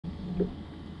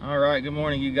All right, good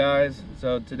morning, you guys.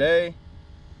 So today,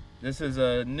 this is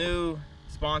a new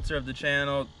sponsor of the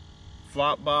channel,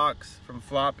 Flopbox from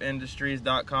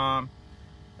flopindustries.com.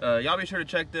 Y'all be sure to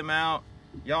check them out.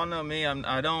 Y'all know me,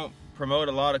 I don't promote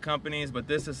a lot of companies, but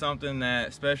this is something that,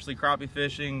 especially crappie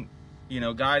fishing, you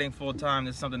know, guiding full time,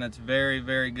 this is something that's very,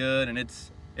 very good, and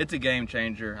it's a game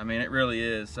changer. I mean, it really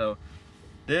is. So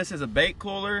this is a bait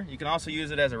cooler. You can also use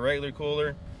it as a regular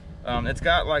cooler. It's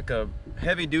got like a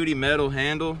heavy duty metal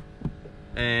handle,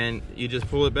 and you just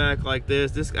pull it back like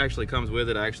this. This actually comes with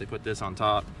it. I actually put this on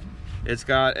top. It's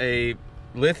got a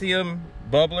lithium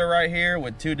bubbler right here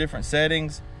with 2 different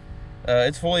settings.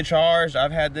 It's fully charged.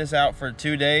 I've had this out for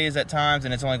 2 days at times,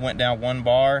 and it's only went down 1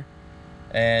 bar,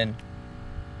 and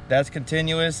that's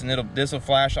continuous, and this will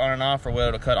flash on and off, or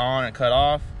it'll cut on and cut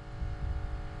off.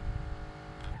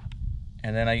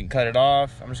 And then I can cut it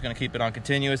off. I'm just gonna keep it on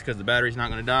continuous because the battery's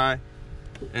not gonna die.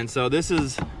 And so this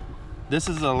is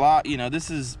a lot, you know,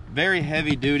 this is very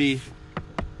heavy duty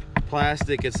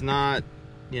plastic. It's not,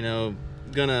 you know,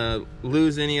 gonna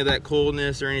lose any of that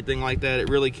coolness or anything like that. It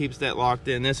really keeps that locked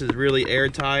in. This is really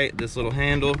airtight, this little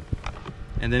handle.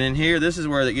 And then in here, this is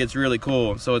where it gets really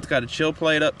cool. So it's got a chill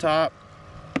plate up top.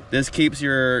 This keeps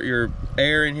your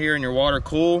air in here and your water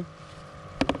cool.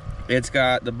 It's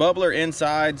got the bubbler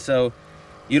inside, so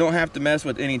you don't have to mess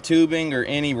with any tubing or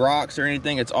any rocks or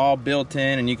anything. It's all built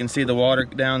in, and you can see the water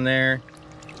down there.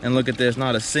 And look at this,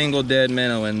 not a single dead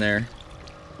minnow in there.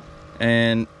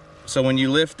 And so when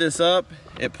you lift this up,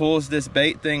 it pulls this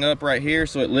bait thing up right here,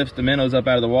 so it lifts the minnows up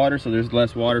out of the water, so there's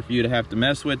less water for you to have to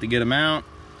mess with to get them out.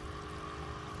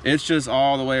 It's just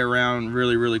all the way around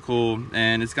really, really cool.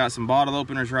 And it's got some bottle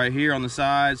openers right here on the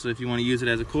side, so if you want to use it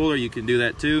as a cooler, you can do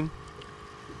that too.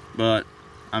 But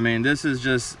I mean, this is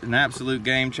just an absolute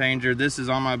game changer. This is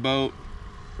on my boat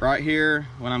right here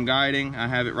when I'm guiding. I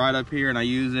have it right up here and I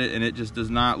use it, and it just does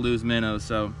not lose minnows.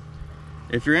 So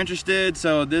if you're interested,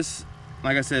 so this,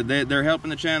 like I said, they're helping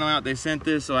the channel out. They sent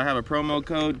this, so I have a promo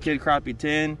code,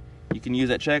 KidCrappie10. You can use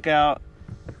at checkout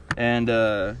and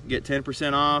get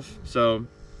 10% off. So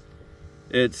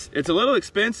it's a little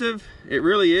expensive, it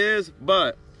really is,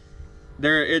 but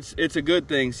it's a good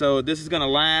thing. So this is gonna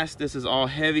last. This is all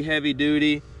heavy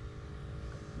duty.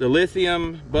 The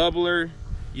lithium bubbler,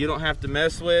 you don't have to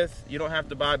mess with. You don't have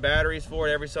to buy batteries for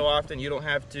it every so often. You don't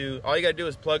have to, all you gotta do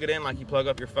is plug it in like you plug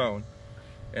up your phone.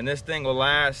 And this thing will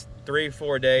last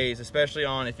 3-4 days, especially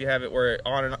if you have it where it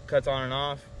cuts on and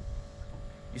off.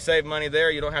 You save money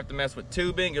there. You don't have to mess with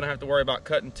tubing. You don't have to worry about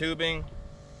cutting tubing.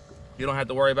 You don't have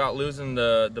to worry about losing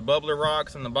the bubbler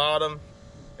rocks on the bottom.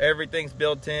 Everything's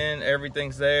built in,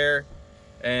 everything's there.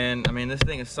 And I mean, this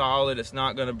thing is solid, it's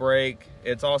not gonna break.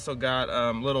 It's also got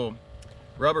little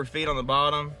rubber feet on the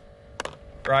bottom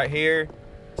right here,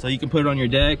 so you can put it on your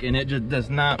deck and it just does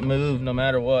not move no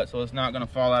matter what, so it's not gonna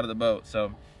fall out of the boat.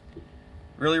 So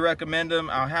really recommend them.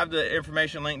 I'll have the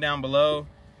information linked down below,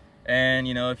 and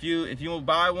you know, if you will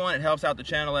buy one, it helps out the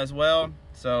channel as well.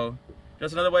 So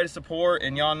just another way to support.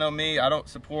 And y'all know me, I don't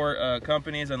support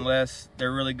companies unless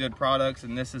they're really good products,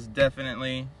 and this is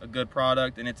definitely a good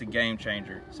product, and it's a game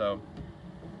changer. So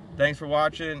thanks for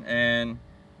watching, and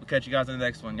we'll catch you guys in the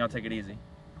next one. Y'all take it easy.